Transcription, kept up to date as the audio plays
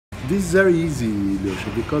This is very easy,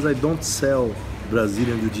 Lúcio, because I don't sell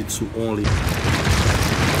Brazilian jiu-jitsu only.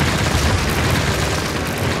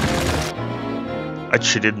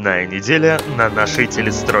 Очередная неделя на нашей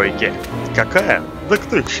телестройке. Какая? Да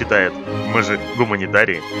кто их считает? Мы же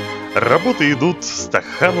гуманитарии. Работы идут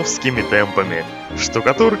стахановскими темпами.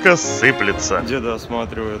 Штукатурка сыплется. Деды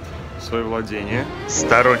осматривают свои владения.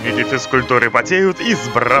 Сторонники физкультуры потеют и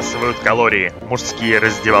сбрасывают калории. Мужские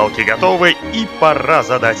раздевалки готовы, и пора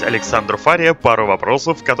задать Александру Фария пару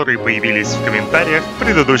вопросов, которые появились в комментариях к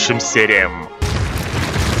предыдущим сериям.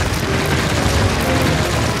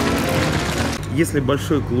 Если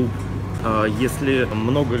большой клуб, если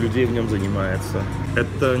много людей в нем занимается,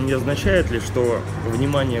 это не означает ли, что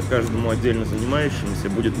внимание каждому отдельно занимающемуся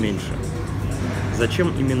будет меньше?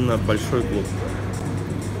 Зачем именно большой клуб?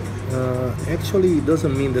 Actually, it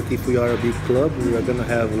doesn't mean that if we are a big club, we are going to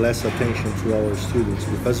have less attention to our students,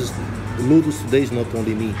 because LUDUS today is not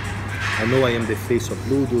only me. I know I am the face of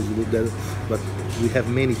LUDUS, but we have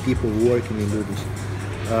many people working in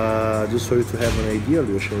LUDUS. Just for you to have an idea,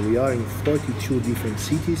 Lucia, we are in 42 different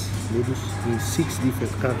cities, in 6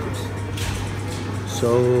 different countries.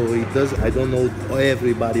 So I don't know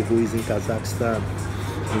everybody who is in Kazakhstan,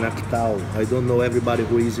 in Aktau. I don't know everybody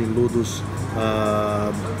who is in LUDUS,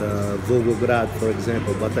 Volgograd, for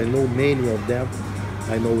example, but I know many of them.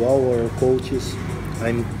 I know all our coaches.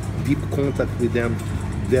 I'm in deep contact with them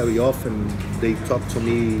very often. They talk to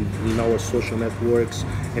me in our social networks,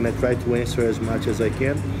 and I try to answer as much as I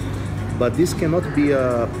can. But this cannot be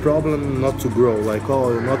a problem not to grow, like,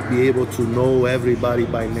 oh, not be able to know everybody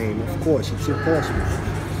by name. Of course, it's impossible.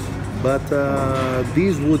 But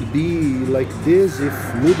this would be like this if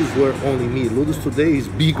LUDUS were only me. LUDUS today is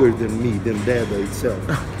bigger than me, than Deda itself.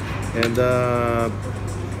 And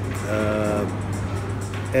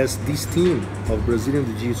as this team of Brazilian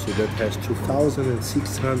Jiu-Jitsu that has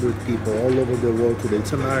 2,600 people all over the world today,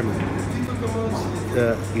 it's an army.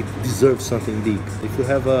 It deserves something big. If you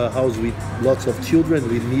have a house with lots of children,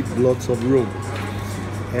 we need lots of room.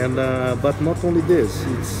 And but not only this,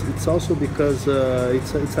 it's also because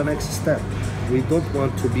it's a next step. We don't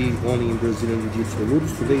want to be only in Brazilian Jiu-Jitsu.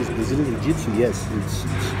 LUDUS today is Brazilian Jiu-Jitsu, yes, it's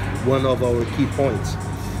one of our key points.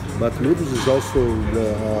 But LUDUS is also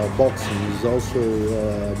boxing, is also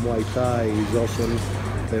Muay Thai, is also...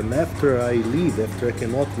 And after I leave, after I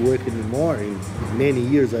cannot work anymore, in many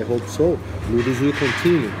years I hope so, LUDUS will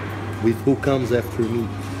continue with who comes after me.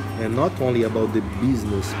 And not only about the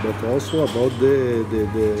business, but also about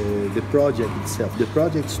the project itself. The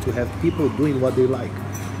project is to have people doing what they like,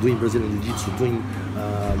 doing Brazilian Jiu-Jitsu, doing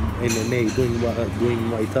MMA, doing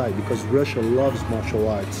Muay Thai, because Russia loves martial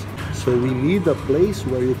arts. So we need a place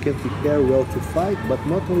where you can prepare well to fight, but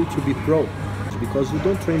not only to be pro, because you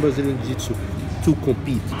don't train Brazilian Jiu-Jitsu to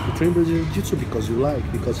compete. You train Brazilian Jiu-Jitsu because you like,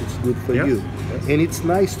 because it's good for you. Yes. And it's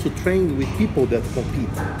nice to train with people that compete.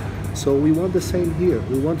 So we want the same here.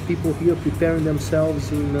 We want people here preparing themselves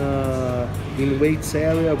in weights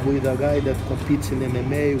area with a guy that competes in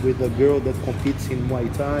MMA, with a girl that competes in Muay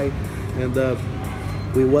Thai, and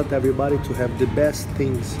we want everybody to have the best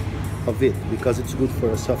things of it, because it's good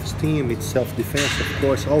for self-esteem, it's self-defense, of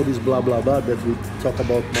course, all this blah blah blah that we talk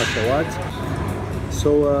about martial arts.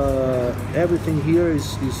 So everything here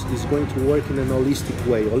is going to work in an holistic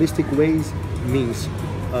way. Holistic ways means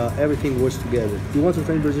everything works together. You want to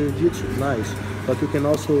train Brazilian Jiu-Jitsu? Nice, but you can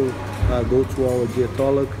also go to our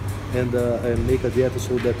dietolog and make a diet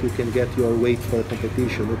so that you can get your weight for a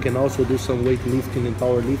competition. You can also do some weightlifting and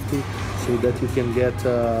powerlifting so that you can get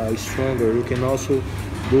stronger. You can also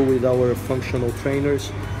do with our functional trainers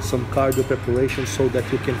some cardio preparation so that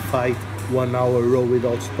you can fight 1 hour row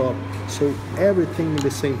without stop. So everything in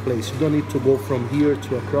the same place. You don't need to go from here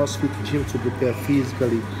to a CrossFit gym to prepare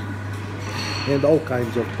physically, and all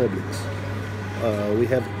kinds of publics. We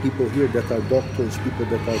have people here that are doctors, people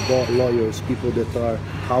that are lawyers, people that are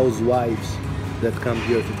housewives that come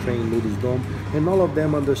here to train LUDUS DOME, and all of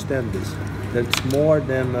them understand this, that it's more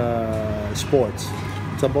than sports.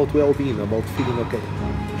 It's about well-being, about feeling okay.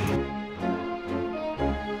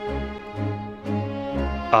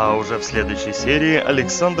 А уже в следующей серии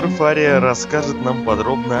Александр Фария расскажет нам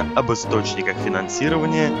подробно об источниках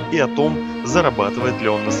финансирования и о том, зарабатывает ли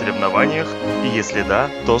он на соревнованиях, и если да,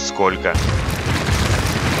 то сколько.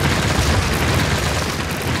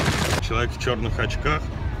 Человек в черных очках,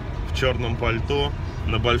 в черном пальто,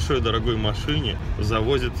 на большой дорогой машине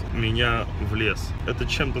завозит меня в лес. Это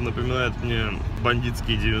чем-то напоминает мне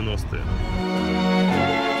бандитские 90-е.